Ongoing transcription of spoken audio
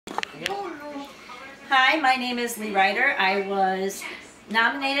Hi, my name is Lee Ryder. I was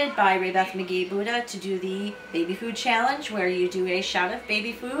nominated by Ray Beth McGee Buddha to do the Baby Food Challenge, where you do a shot of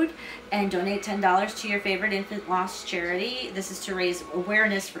baby food and donate $10 to your favorite infant loss charity. This is to raise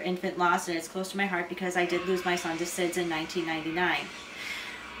awareness for infant loss, and it's close to my heart because I did lose my son to SIDS in 1999.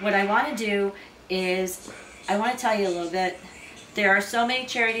 What I want to do is, I want to tell you a little bit. There are so many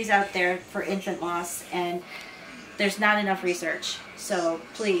charities out there for infant loss, and there's not enough research. So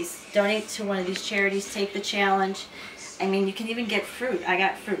please donate to one of these charities. Take the challenge. I mean, you can even get fruit. I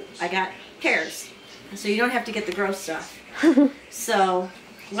got fruit. I got pears. So you don't have to get the gross stuff. So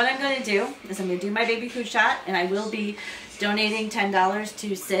what I'm going to do is I'm going to do my baby food shot, and I will be donating $10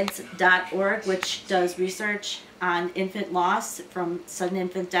 to SIDS.org, which does research on infant loss from sudden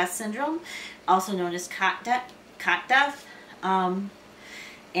infant death syndrome, also known as cot death. And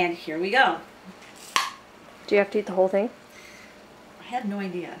here we go. Do you have to eat the whole thing? I have no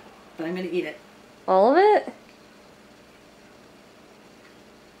idea, but I'm going to eat it. All of it?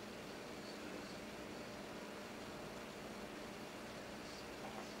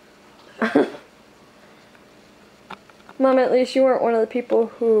 Mom, at least you weren't one of the people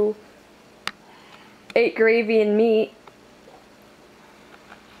who ate gravy and meat.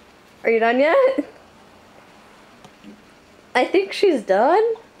 Are you done yet? I think she's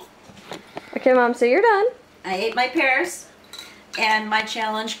done. Okay, Mom, so you're done. I ate my pears, and my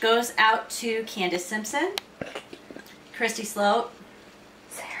challenge goes out to Candace Simpson, Christy Sloat,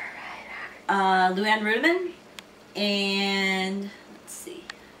 Sarah Ryder, Luann Rudeman, and let's see,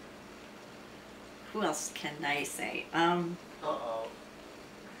 who else can I say?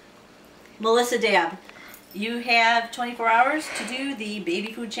 Melissa Dabb. You have 24 hours to do the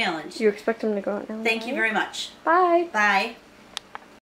baby food challenge. Do you expect him to go out now? Thank you very much. Bye. Bye.